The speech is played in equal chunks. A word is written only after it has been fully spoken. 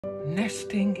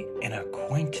Nesting in a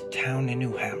quaint town in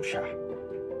New Hampshire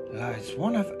lies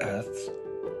one of Earth's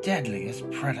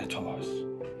deadliest predators,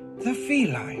 the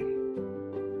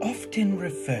feline. Often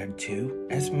referred to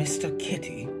as Mr.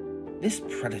 Kitty, this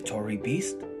predatory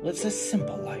beast lives a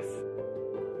simple life,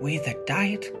 with a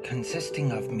diet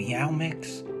consisting of meow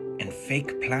mix and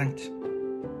fake plant.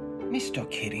 Mr.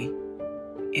 Kitty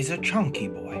is a chunky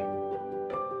boy.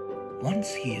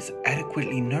 Once he is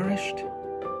adequately nourished,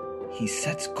 he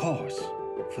sets course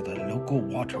for the local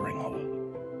watering hole.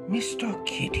 Mr.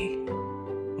 Kitty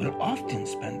will often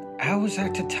spend hours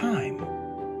at a time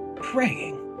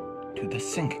praying to the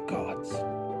sink gods.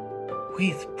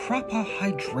 With proper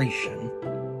hydration,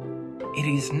 it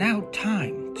is now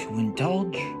time to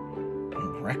indulge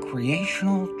in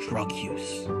recreational drug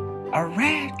use. A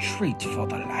rare treat for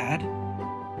the lad,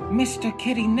 Mr.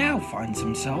 Kitty now finds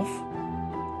himself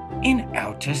in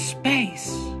outer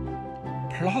space.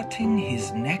 Plotting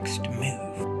his next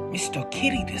move, Mr.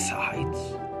 Kitty decides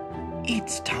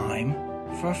it's time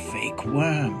for fake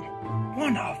worm.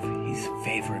 One of his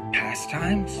favorite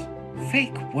pastimes,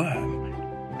 fake worm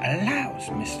allows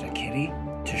Mr. Kitty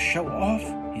to show off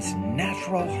his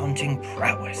natural hunting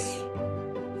prowess.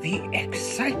 The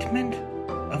excitement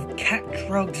of cat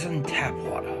drugs and tap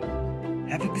water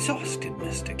have exhausted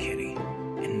Mr. Kitty,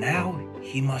 and now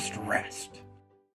he must rest.